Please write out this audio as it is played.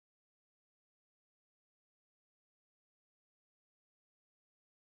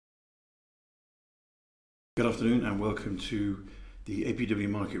Good afternoon and welcome to the APW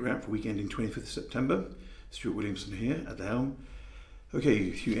market wrap for week ending 25th of September. Stuart Williamson here at the helm. Okay,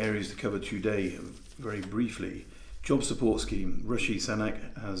 a few areas to cover today very briefly. Job support scheme. Rishi Sunak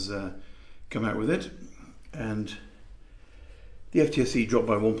has come out with it, and the FTSE dropped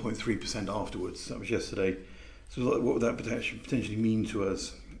by 1.3% afterwards. That was yesterday. So what would that potentially mean to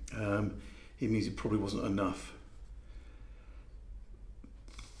us? It means it probably wasn't enough.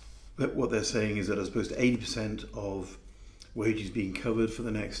 But what they're saying is that as opposed to 80% of wages being covered for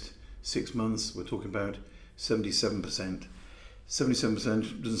the next 6 months, we're talking about 77%.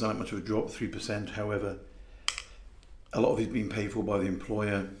 77% doesn't sound like much of a drop, 3%. However, a lot of it's been paid for by the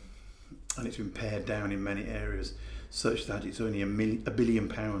employer, and it's been pared down in many areas, such that it's only £1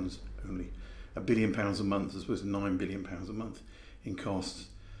 billion, only £1 billion a month, as opposed to £9 billion a month in costs.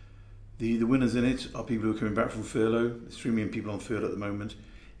 The winners in it are people who are coming back from furlough. There's 3 million people on furlough at the moment.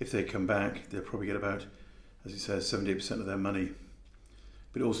 If they come back, they'll probably get about, as it says, 78% of their money.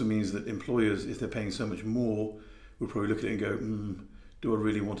 But it also means that employers, if they're paying so much more, will probably look at it and go, do I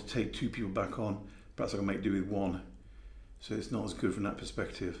really want to take 2 people back on? Perhaps I can make do with 1. So it's not as good from that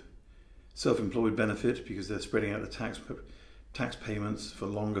perspective. Self-employed benefit, because they're spreading out the tax payments for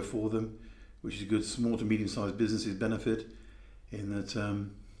longer for them, which is a good. Small to medium-sized businesses benefit in that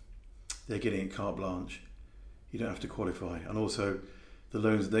they're getting a carte blanche. You don't have to qualify. And also, the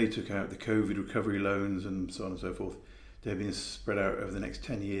loans they took out, the COVID recovery loans and so on and so forth, they're being spread out over the next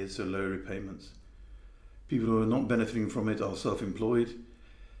 10 years, so low repayments. People who are not benefiting from it are self-employed,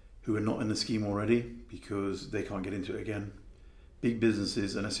 who are not in the scheme already because they can't get into it again. Big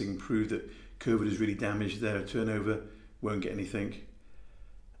businesses, unless they can prove that COVID has really damaged their turnover, won't get anything.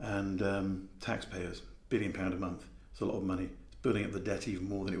 And taxpayers, £1 billion a month. It's a lot of money. It's building up the debt even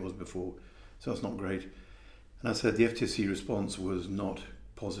more than it was before. So that's not great. And as I said, the FTSE response was not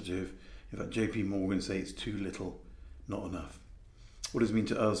positive. In fact, JP Morgan say it's too little, not enough. What does it mean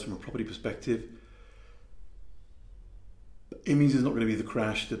to us from a property perspective? It means there's not going to be the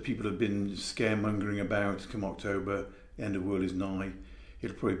crash that people have been scaremongering about come October. The end of the world is nigh.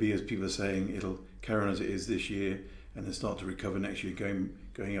 It'll probably be, as people are saying, it'll carry on as it is this year and then start to recover next year,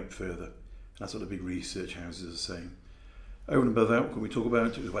 going up further. And that's what the big research houses are saying. Over and above that, what can we talk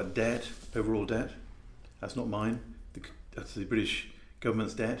about? It was about debt, overall debt. That's not mine. That's the British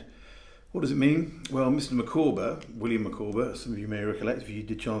government's debt. What does it mean? Well, Mr. Micawber, William Micawber, some of you may recollect if you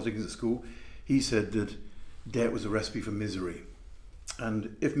did Charles Dickens at school, he said that debt was a recipe for misery.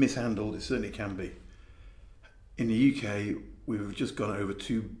 And if mishandled, it certainly can be. In the UK, we've just gone over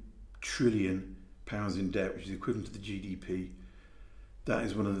 £2 trillion in debt, which is equivalent to the GDP. That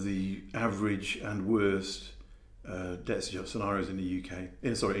is one of the average and worst debt scenarios in the UK,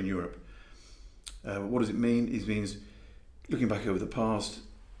 in Europe. What does it mean? It means, looking back over the past,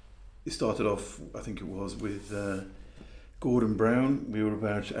 it started off, I think it was, with Gordon Brown. We were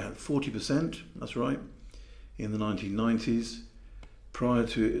about at 40%, that's right, in the 1990s. Prior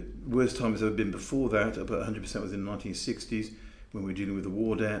to it, worst time it's ever been before that, about 100% was in the 1960s, when we were dealing with the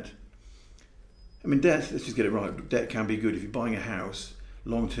war debt. I mean, debt, let's just get it right, debt can be good. If you're buying a house,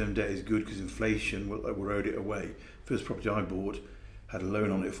 long-term debt is good because inflation will erode it away. First property I bought had a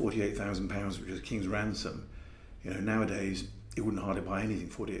loan on it of £48,000, which was a king's ransom. Nowadays it wouldn't hardly buy anything,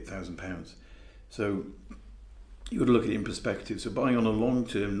 £48,000. So you've got to look at it in perspective. So buying on a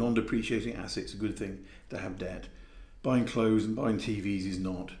long-term, non-depreciating asset is a good thing to have debt. Buying clothes and buying TVs is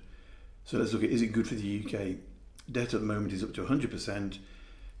not. So let's look at, is it good for the UK? Debt at the moment is up to 100%.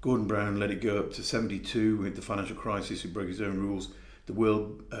 Gordon Brown let it go up to 72 with the financial crisis, who broke his own rules. The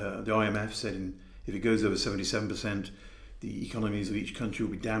IMF said if it goes over 77%, the economies of each country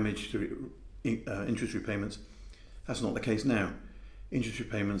will be damaged through interest repayments. That's not the case now. Interest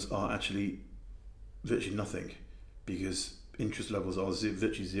repayments are actually virtually nothing because interest levels are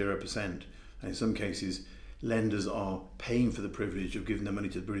virtually 0%. And in some cases, lenders are paying for the privilege of giving their money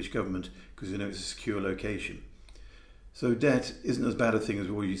to the British government because they know it's a secure location. So debt isn't as bad a thing as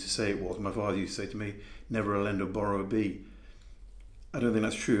we always used to say it was. My father used to say to me, never a lender, borrow a bee. I don't think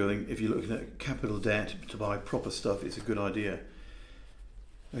that's true. I think if you're looking at capital debt to buy proper stuff, it's a good idea.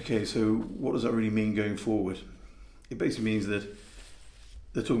 Okay, so what does that really mean going forward? It basically means that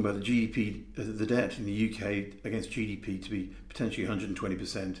they're talking about the GDP, the debt in the UK against GDP to be potentially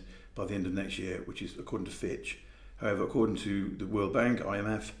 120% by the end of next year, which is according to Fitch. However, according to the World Bank,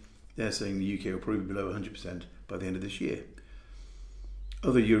 IMF, they're saying the UK will probably be below 100% by the end of this year.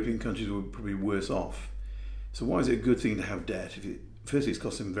 Other European countries will probably be worse off. So why is it a good thing to have debt? Firstly, it's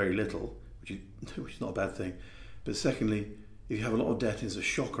costing very little, which is not a bad thing. But secondly, if you have a lot of debt and there's a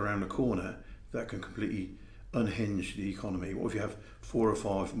shock around the corner, that can completely unhinge the economy? What if you have 4 or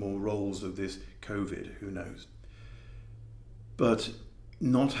 5 more rolls of this COVID? Who knows? But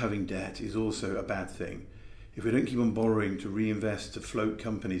not having debt is also a bad thing. If we don't keep on borrowing to reinvest, to float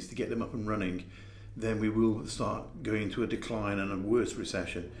companies, to get them up and running, then we will start going into a decline and a worse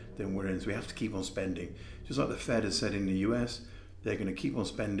recession than we're in. So we have to keep on spending. Just like the Fed has said in the US, they're going to keep on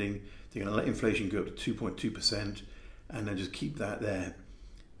spending. They're going to let inflation go up to 2.2% and then just keep that there,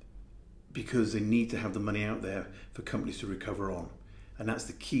 because they need to have the money out there for companies to recover on. And that's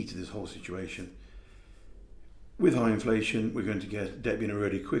the key to this whole situation. With high inflation, we're going to get debt being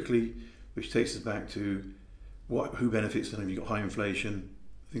eroded quickly, which takes us back to who benefits then if you've got high inflation?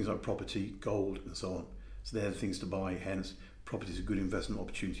 Things like property, gold, and so on. So they're the things to buy, hence property is a good investment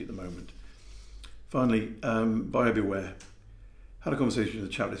opportunity at the moment. Finally, buyer beware. Had a conversation with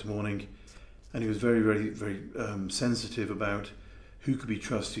a chap this morning, and he was very, very, very sensitive about who could be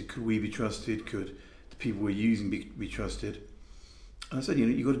trusted, could we be trusted, could the people we're using be trusted. And I said,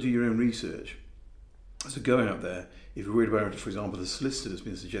 you've got to do your own research. So go out there, if you're worried about, for example, the solicitor that's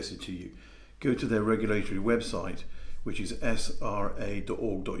been suggested to you, go to their regulatory website, which is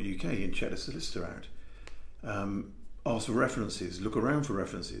sra.org.uk, and check the solicitor out. Ask for references, look around for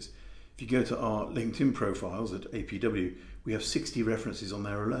references. If you go to our LinkedIn profiles at APW, we have 60 references on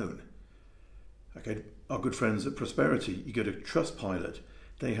there alone. Okay, our good friends at Prosperity, you go to Trustpilot,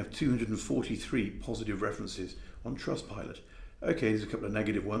 they have 243 positive references on Trustpilot. Okay, there's a couple of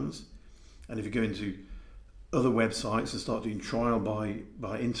negative ones. And if you go into other websites and start doing trial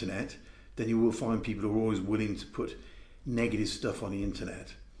by internet, then you will find people who are always willing to put negative stuff on the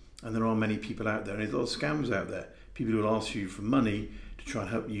internet. And there are many people out there, and there's a lot of scams out there. People who will ask you for money to try and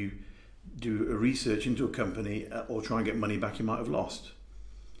help you do a research into a company or try and get money back you might have lost.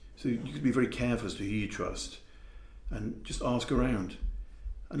 So you can be very careful as to who you trust, and just ask around.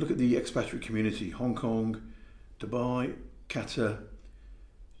 And look at the expatriate community, Hong Kong, Dubai, Qatar,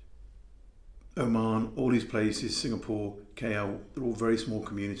 Oman, all these places, Singapore, KL, they're all very small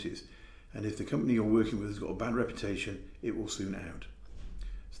communities. And if the company you're working with has got a bad reputation, it will soon out.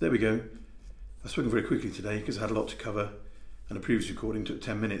 So there we go. I've spoken very quickly today because I had a lot to cover, and a previous recording took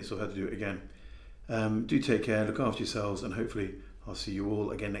 10 minutes, so I had to do it again. Do take care, look after yourselves, and hopefully I'll see you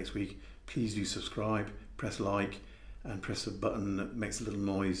all again next week. Please do subscribe, press like, and press the button that makes a little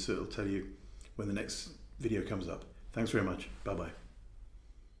noise so it'll tell you when the next video comes up. Thanks very much. Bye-bye.